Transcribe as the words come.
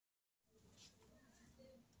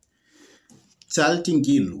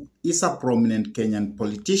Ngilu is a prominent Kenyan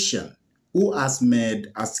politician who has made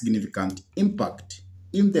a significant impact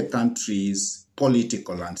in the country's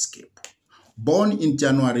political landscape. Born in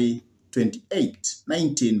January 28,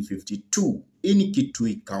 1952 in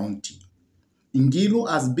Kitui County, Ngilu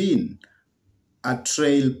has been a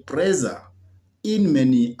trailblazer in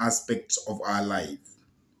many aspects of our life.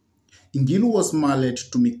 Ngilu was married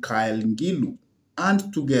to Michael Ngilu,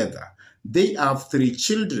 and together they have 3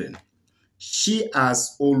 children. She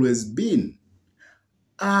has always been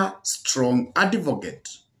a strong advocate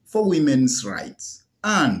for women's rights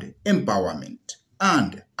and empowerment,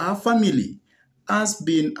 and her family has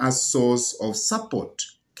been a source of support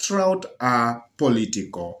throughout her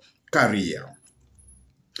political career.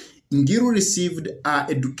 Ngilu received her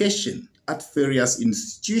education at various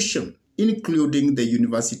institutions, including the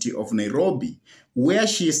University of Nairobi, where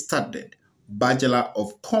she studied Bachelor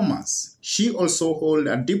of Commerce. She also holds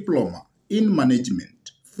a diploma in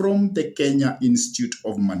management from the Kenya Institute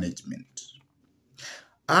of Management.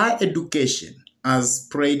 Her education has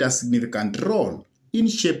played a significant role in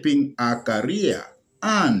shaping her career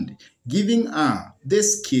and giving her the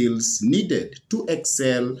skills needed to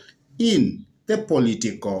excel in the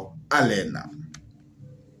political arena.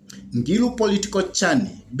 Ngilu's political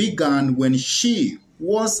journey began when she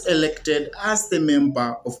was elected as the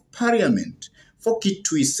Member of Parliament for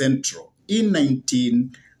Kitui Central in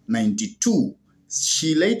 1992.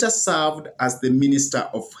 She later served as the Minister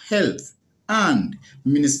of Health and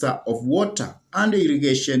Minister of Water and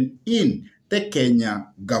Irrigation in the Kenya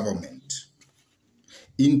government.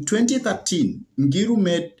 In 2013, Ngilu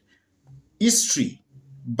made history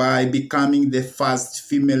by becoming the first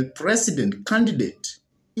female president candidate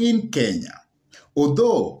in Kenya.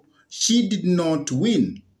 Although she did not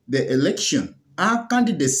win the election, her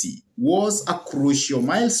candidacy was a crucial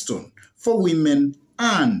milestone for women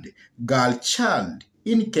and girl child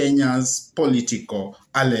in Kenya's political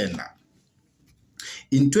arena.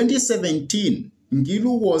 In 2017,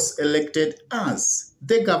 Ngilu was elected as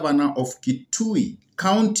the governor of Kitui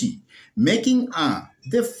County, making her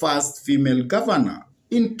the first female governor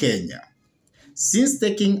in Kenya. Since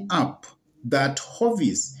taking up that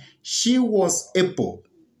office, she was able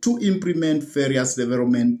to implement various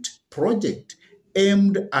development projects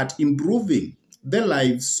aimed at improving the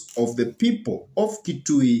lives of the people of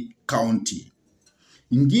Kitui County.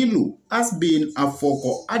 Ngilu has been a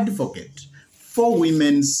vocal advocate for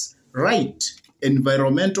women's rights,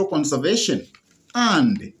 environmental conservation,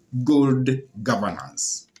 and good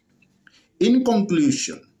governance. In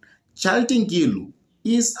conclusion, Ngilu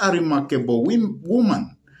is a remarkable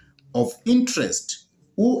woman of interest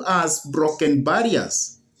who has broken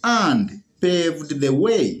barriers and paved the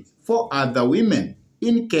way for other women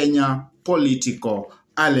in Kenya political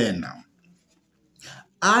arena.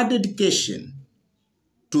 Her dedication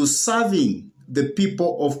to serving the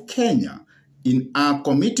people of Kenya in her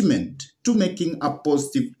commitment to making a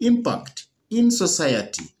positive impact in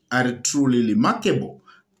society are truly remarkable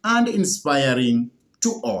and inspiring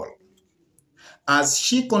to all. As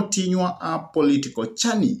she continues her political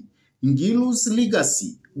journey, Ngilu's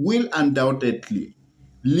legacy will undoubtedly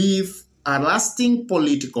leave a lasting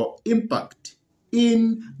political impact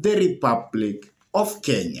in the Republic of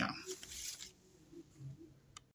Kenya.